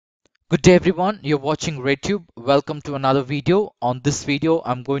Good day everyone, you're watching RedTube. Welcome to another video. On this video,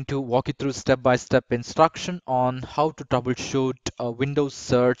 I'm going to walk you through step-by-step instruction on how to troubleshoot a Windows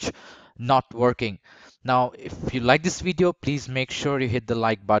search not working. Now, if you like this video, please make sure you hit the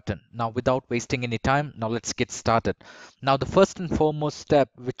like button. Now, without wasting any time, now let's get started. Now, the first and foremost step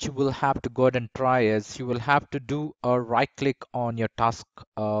which you will have to go ahead and try is you will have to do a right click on your task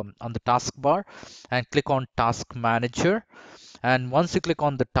on the taskbar and click on Task Manager. And once you click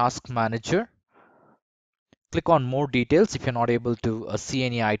on the task manager, click on more details if you're not able to see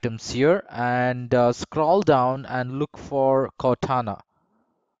any items here, and scroll down and look for Cortana.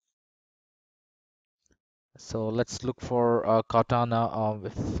 So let's look for Cortana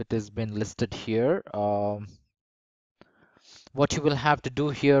if it has been listed here. What you will have to do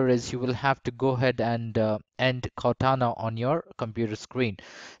here is you will have to go ahead and end Cortana on your computer screen.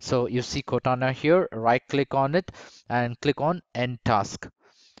 So you see Cortana here, right click on it and click on End Task.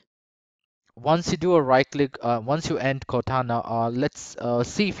 Once you do a right click, once you end Cortana, let's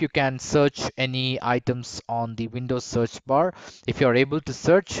see if you can search any items on the Windows search bar. If you're able to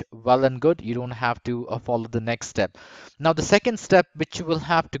search, well and good, you don't have to follow the next step. Now the second step which you will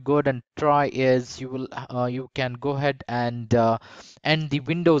have to go ahead and try is you can go ahead and end the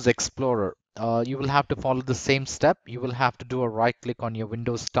Windows Explorer. You will have to follow the same step. You will have to do a right click on your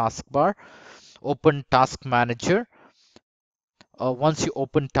Windows taskbar, open Task Manager. Once you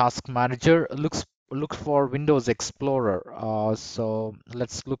open Task Manager, look for Windows Explorer. So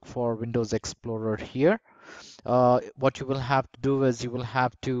let's look for Windows Explorer here. What you will have to do is you will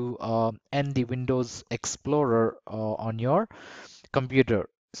have to end the Windows Explorer on your computer.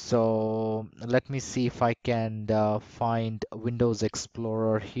 So let me see if I can find Windows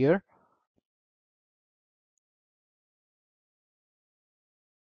Explorer here.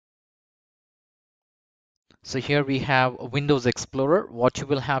 So here we have Windows Explorer. What you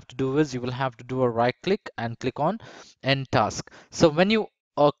will have to do is you will have to do a right click and click on End Task. So when you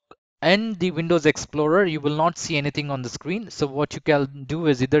end the Windows Explorer, you will not see anything on the screen. So what you can do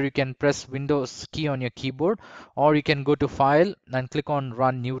is either you can press Windows key on your keyboard, or you can go to File and click on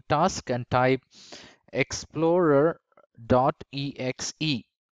Run New Task and type explorer.exe.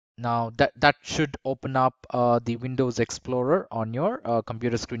 Now that should open up the Windows Explorer on your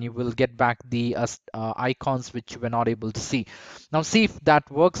computer screen. You will get back the icons which you were not able to see. Now see if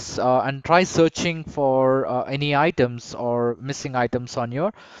that works and try searching for any items or missing items on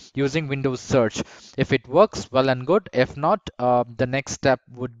your using Windows search. If it works, well and good. If not, the next step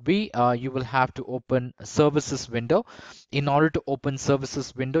would be you will have to open Services window. In order to open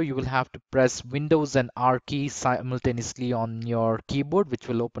Services window, you will have to press Windows and R keys simultaneously on your keyboard, which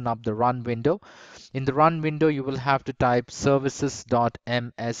will open up the Run window. In the Run window, you will have to type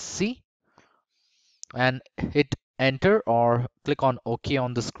services.msc and hit enter or click on OK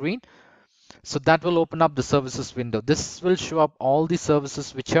on the screen. So that will open up the services window. This will show up all the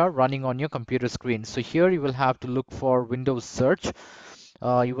services which are running on your computer screen. So here you will have to look for Windows search.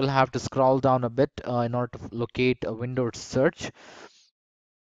 You will have to scroll down a bit in order to locate a Windows search.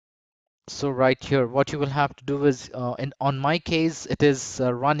 So right here, what you will have to do is, on my case, it is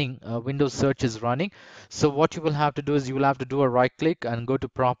running, Windows search is running. So what you will have to do is you will have to do a right click and go to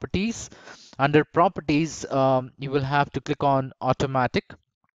Properties. Under Properties, you will have to click on Automatic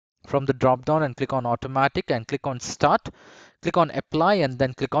from the drop down and click on Automatic and click on Start. Click on Apply and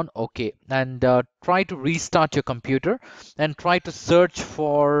then click on OK. And try to restart your computer and try to search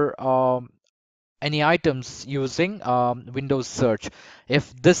for any items using Windows search.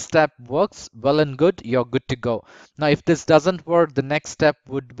 If this step works, well and good, you're good to go. Now if this doesn't work, the next step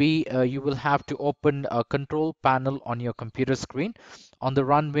would be you will have to open a control panel on your computer screen. On the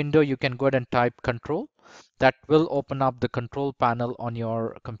Run window, you can go ahead and type Control. That will open up the control panel on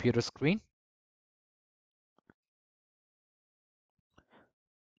your computer screen.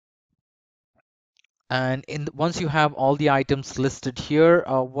 And once you have all the items listed here,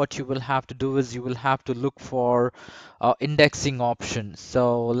 what you will have to do is you will have to look for indexing options.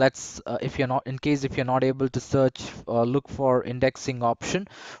 So let's, if you're not, in case if you're not able to search, look for indexing option,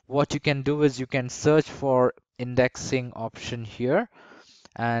 what you can do is you can search for indexing option here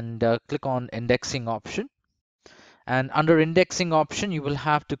and click on indexing option. And under indexing option, you will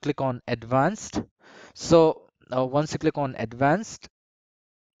have to click on advanced. So once you click on advanced,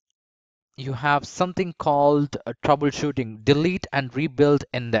 you have something called troubleshooting, delete and rebuild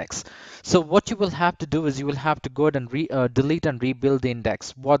index. So what you will have to do is you will have to go ahead and delete and rebuild the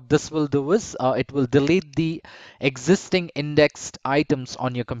index. What this will do is it will delete the existing indexed items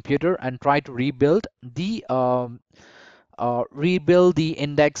on your computer and try to rebuild rebuild the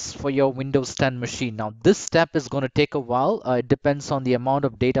index for your Windows 10 machine. Now, this step is going to take a while. It depends on the amount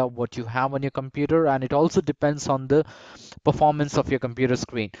of data what you have on your computer, and it also depends on the performance of your computer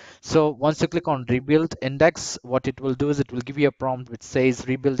screen. So once you click on rebuild index, what it will do is it will give you a prompt which says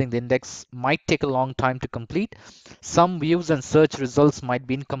rebuilding the index might take a long time to complete. Some views and search results might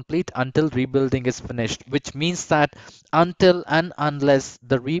be incomplete until rebuilding is finished, which means that until and unless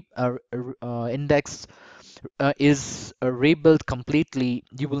the index is rebuilt completely,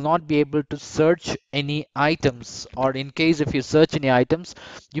 you will not be able to search any items, or in case if you search any items,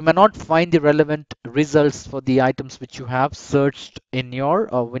 you may not find the relevant results for the items which you have searched in your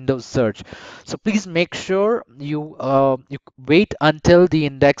Windows search. So please make sure you wait until the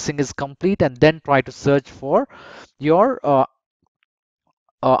indexing is complete and then try to search for your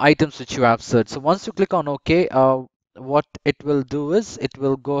items which you have searched. So once you click on OK, what it will do is it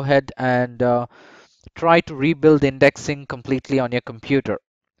will go ahead and try to rebuild the indexing completely on your computer.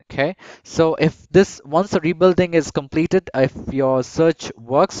 Okay, so if this once the rebuilding is completed, if your search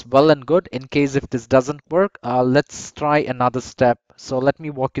works, well and good. In case if this doesn't work, let's try another step. So let me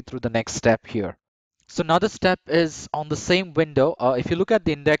walk you through the next step here. So another step is on the same window. If you look at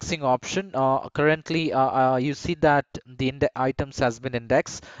the indexing option, currently you see that the items has been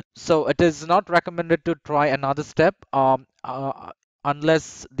indexed. So it is not recommended to try another step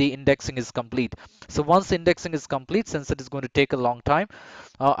unless the indexing is complete. So once the indexing is complete, since it is going to take a long time,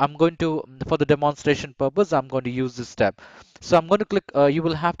 I'm going to, for the demonstration purpose, I'm going to use this step. So I'm going to click, you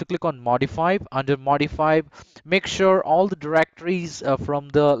will have to click on modify. Under modify, make sure all the directories from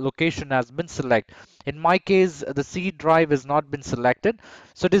the location has been selected. In my case, the C drive has not been selected.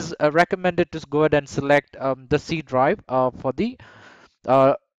 So it is recommended to go ahead and select the C drive uh, for the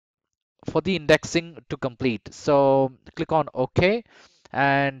indexing to complete. So click on OK,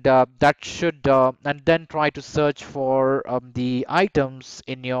 and that should and then try to search for the items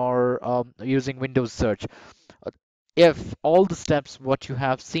in your using Windows search. If all the steps what you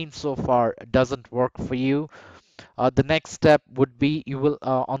have seen so far doesn't work for you, the next step would be you will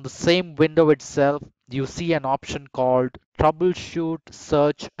on the same window itself you see an option called troubleshoot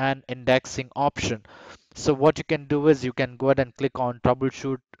search and indexing option. So what you can do is you can go ahead and click on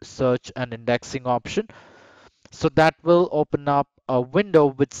troubleshoot search and indexing option. So that will open up a window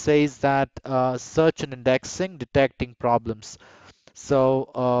which says that search and indexing detecting problems.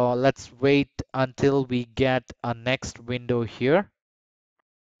 So let's wait until we get a next window here.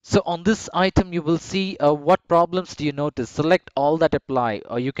 So on this item, you will see what problems do you notice. Select all that apply,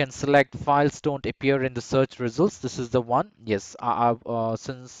 or you can select files don't appear in the search results. This is the one. Yes,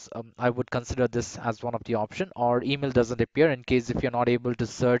 since I would consider this as one of the option, or email doesn't appear. In case if you're not able to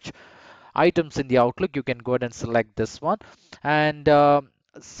search items in the Outlook, you can go ahead and select this one. And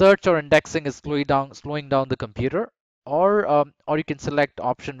search or indexing is slowing down the computer. Or you can select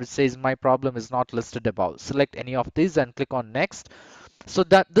option which says my problem is not listed above. Select any of these and click on next. So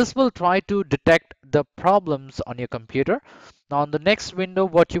that this will try to detect the problems on your computer. Now on the next window,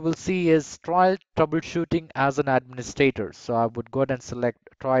 what you will see is try troubleshooting as an administrator. So I would go ahead and select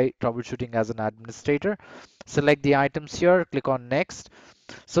try troubleshooting as an administrator. Select the items here, click on next.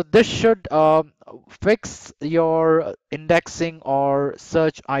 So this should fix your indexing or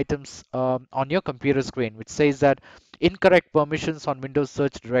search items on your computer screen, which says that incorrect permissions on Windows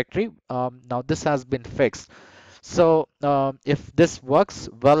search directory. Now this has been fixed. So if this works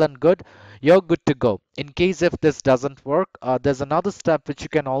well and good, you're good to go. In case if this doesn't work, there's another step which you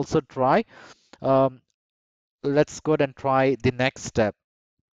can also try. Um, let's go ahead and try the next step.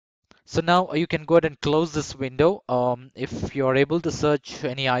 So now you can go ahead and close this window. If you're able to search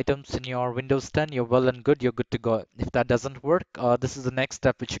any items in your Windows 10, you're well and good. You're good to go. If that doesn't work, this is the next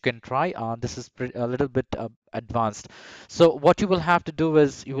step which you can try. This is a little bit advanced. So what you will have to do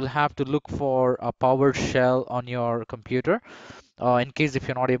is you will have to look for a PowerShell on your computer. In case if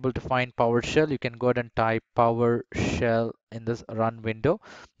you're not able to find PowerShell, you can go ahead and type PowerShell in this run window.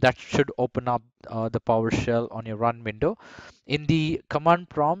 That should open up the PowerShell on your run window. In the command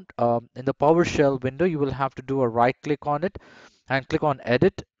prompt, in the PowerShell window, you will have to do a right click on it and click on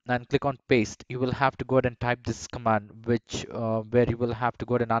edit and click on paste. You will have to go ahead and type this command, which where you will have to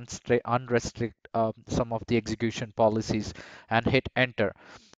go ahead and unrestrict some of the execution policies and hit enter.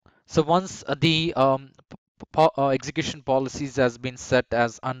 So once the execution policies has been set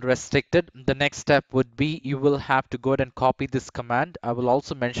as unrestricted, the next step would be you will have to go ahead and copy this command. I will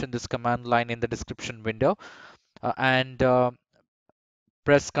also mention this command line in the description window and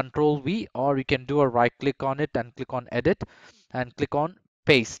press Ctrl V, or you can do a right click on it and click on edit and click on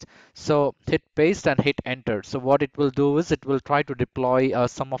paste. So hit paste and hit enter. So what it will do is it will try to deploy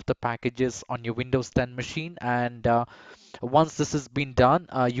some of the packages on your Windows 10 machine, and Once this has been done,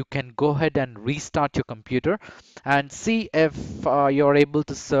 you can go ahead and restart your computer and see if you're able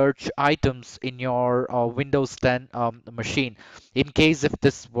to search items in your Windows 10 machine. In case if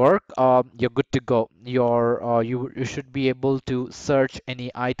this work, you're good to go. You should be able to search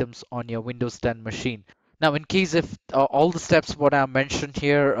any items on your Windows 10 machine. Now, in case if all the steps what I mentioned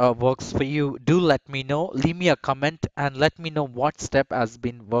here works for you, do let me know. Leave me a comment and let me know what step has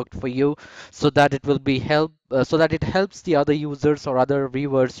been worked for you, so that it will be so that it helps the other users or other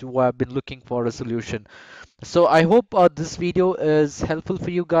viewers who have been looking for a solution. So I hope this video is helpful for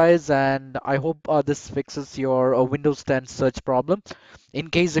you guys, and I hope this fixes your Windows 10 search problem. In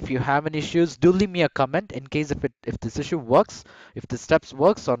case if you have any issues, do leave me a comment. In case if this issue works, if the steps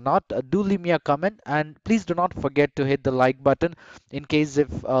works or not, do leave me a comment, and please do not forget to hit the like button in case if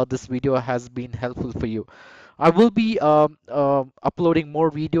this video has been helpful for you. I will be uploading more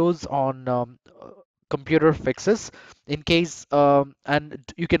videos on computer fixes in case and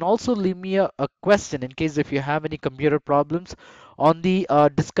you can also leave me a question in case if you have any computer problems on the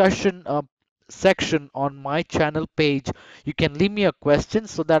discussion section on my channel page. You can leave me a question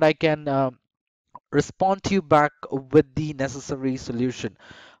so that I can respond to you back with the necessary solution.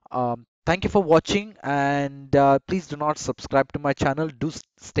 Thank you for watching, and please do not subscribe to my channel. Do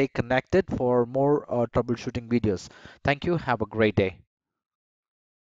stay connected for more troubleshooting videos. Thank you. Have a great day.